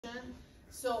presentation.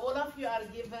 So all of you are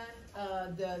given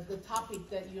the topic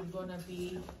that you're gonna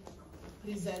be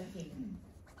presenting.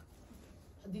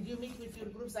 Did you meet with your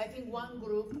groups? I think one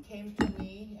group came to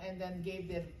me and then gave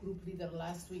their group leader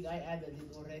last week. I added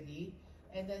it already.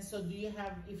 And then, so do you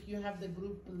have, if you have the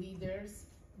group leader's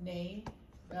name,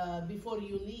 before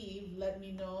you leave, let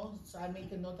me know. So I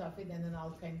make a note of it and then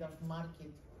I'll kind of mark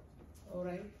it. All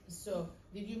right. So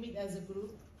did you meet as a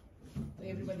group?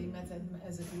 Everybody met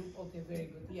as a group? Okay, very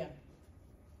good. Yeah.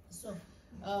 So,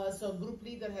 so group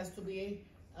leader has to be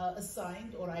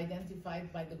assigned or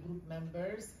identified by the group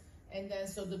members. And then,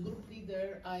 so the group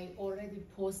leader, I already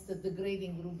posted the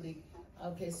grading rubric.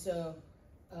 Okay, so,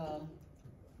 all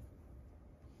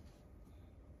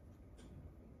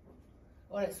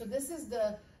right, so this is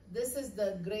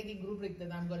the grading rubric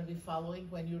that I'm going to be following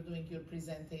when you're doing your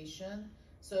presentation.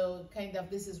 So kind of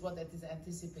this is what it is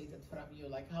anticipated from you,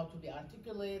 like how to be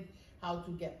articulate, how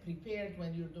to get prepared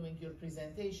when you're doing your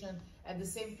presentation. At the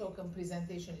same token,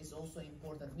 presentation is also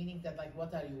important, meaning that like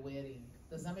what are you wearing?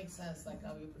 Does that make sense? Like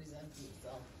how you present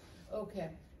yourself. Okay,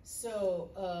 so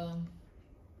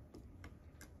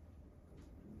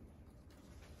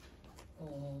what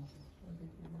did we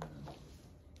do now?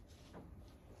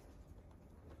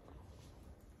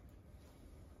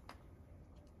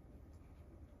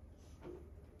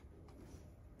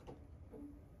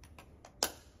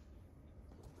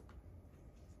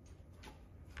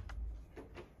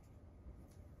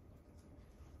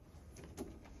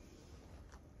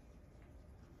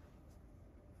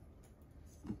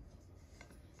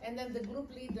 And then the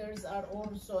group leaders are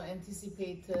also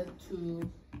anticipated to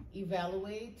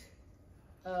evaluate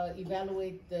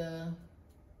the,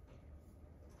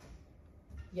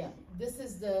 yeah, this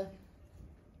is,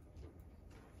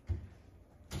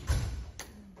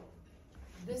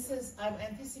 I'm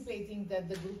anticipating that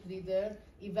the group leader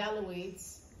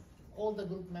evaluates all the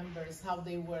group members, how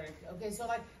they work. Okay, so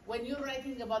like when you're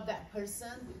writing about that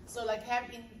person, so like have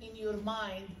in your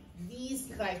mind these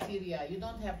criteria. You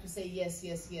don't have to say yes,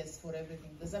 yes, yes for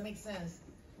everything. Does that make sense?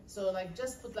 So like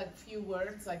just put like few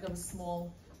words, like a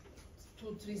small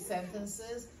 2-3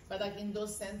 sentences, but like in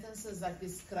those sentences like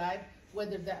describe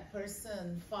whether that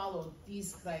person followed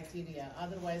these criteria.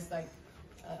 Otherwise, like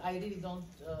I really don't,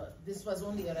 this was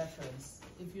only a reference.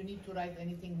 If you need to write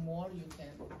anything more, you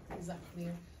can. Is that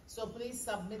clear? So please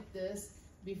submit this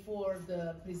before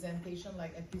the presentation,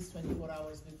 like at least 24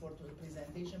 hours before the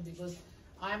presentation, because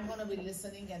I'm going to be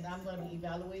listening and I'm going to be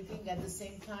evaluating at the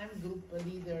same time group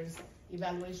leaders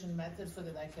evaluation method so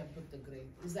that I can put the grade.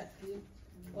 Is that clear?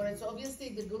 All right, so obviously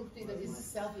the group leader is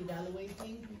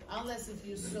self-evaluating, unless if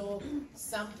you saw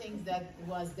something that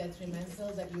was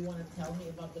detrimental that you want to tell me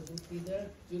about the group leader,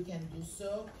 you can do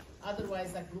so.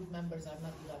 Otherwise, like group members are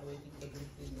not evaluating the group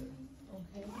leader.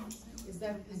 Okay, is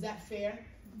that fair?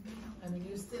 I mean,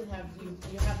 you still have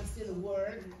you have still a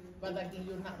word, but like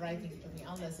you're not writing to me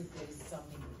unless if there is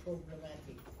something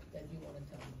problematic that you want to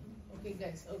tell me. Okay,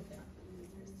 guys. Okay.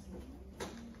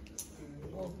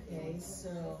 Okay,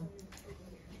 so.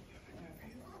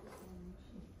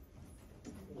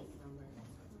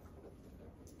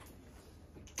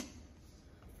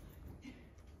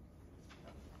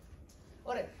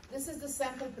 All right, this is the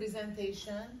sample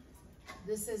presentation.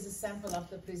 This is a sample of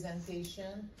the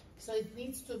presentation. So it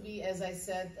needs to be, as I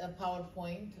said, a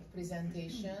PowerPoint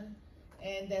presentation.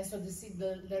 And then, so this is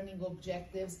the learning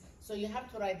objectives. So you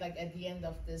have to write like at the end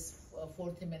of this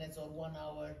 40 minutes or 1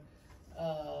 hour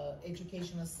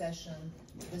educational session,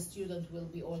 the student will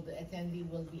be, or the attendee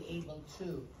will be able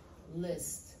to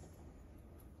list.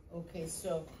 Okay,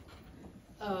 so,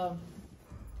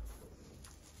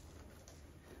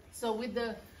 so with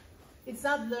the, it's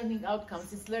not learning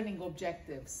outcomes, it's learning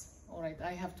objectives. All right,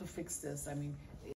 I have to fix this. I mean,